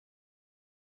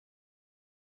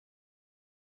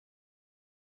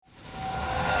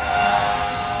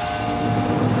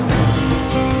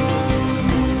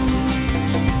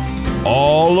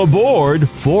aboard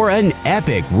for an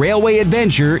epic railway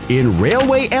adventure in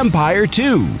Railway Empire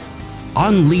 2.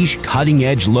 Unleash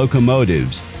cutting-edge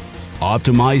locomotives,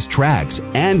 optimize tracks,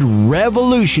 and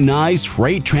revolutionize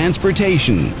freight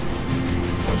transportation.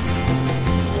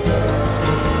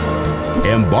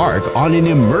 Embark on an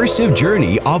immersive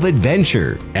journey of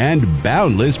adventure and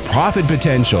boundless profit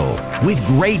potential, with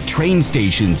great train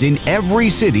stations in every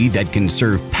city that can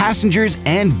serve passengers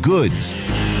and goods.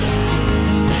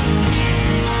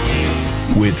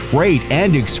 With freight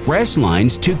and express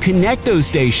lines to connect those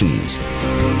stations.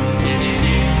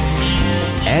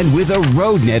 And with a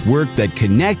road network that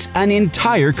connects an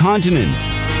entire continent.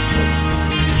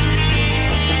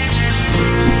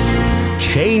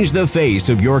 Change the face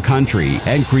of your country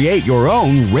and create your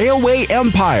own railway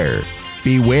empire.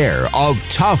 Beware of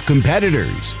tough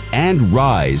competitors and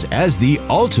rise as the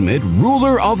ultimate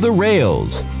ruler of the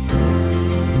rails.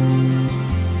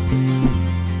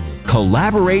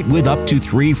 Collaborate with up to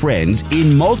 3 friends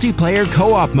in multiplayer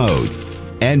co-op mode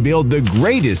and build the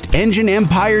greatest engine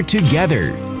empire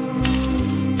together.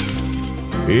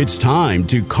 It's time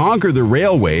to conquer the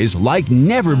railways like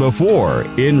never before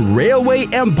in Railway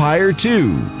Empire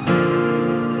 2.